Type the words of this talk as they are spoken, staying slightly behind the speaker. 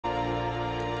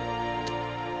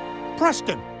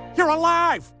Preston, you're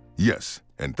alive! Yes,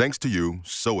 and thanks to you,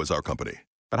 so is our company.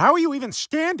 But how are you even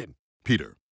standing?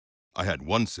 Peter, I had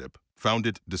one sip, found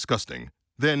it disgusting,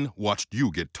 then watched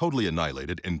you get totally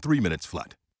annihilated in 3 minutes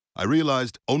flat. I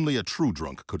realized only a true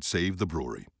drunk could save the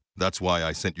brewery. That's why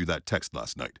I sent you that text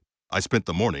last night. I spent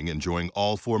the morning enjoying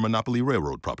all 4 Monopoly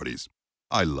Railroad properties.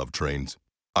 I love trains.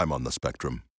 I'm on the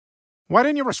spectrum. Why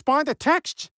didn't you respond to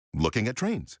texts? Looking at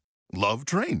trains. Love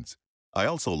trains. I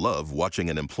also love watching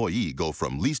an employee go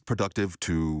from least productive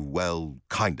to, well,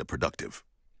 kinda productive.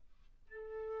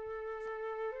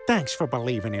 Thanks for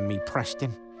believing in me,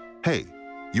 Preston. Hey,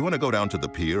 you want to go down to the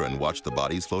pier and watch the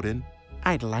bodies float in?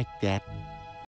 I'd like that.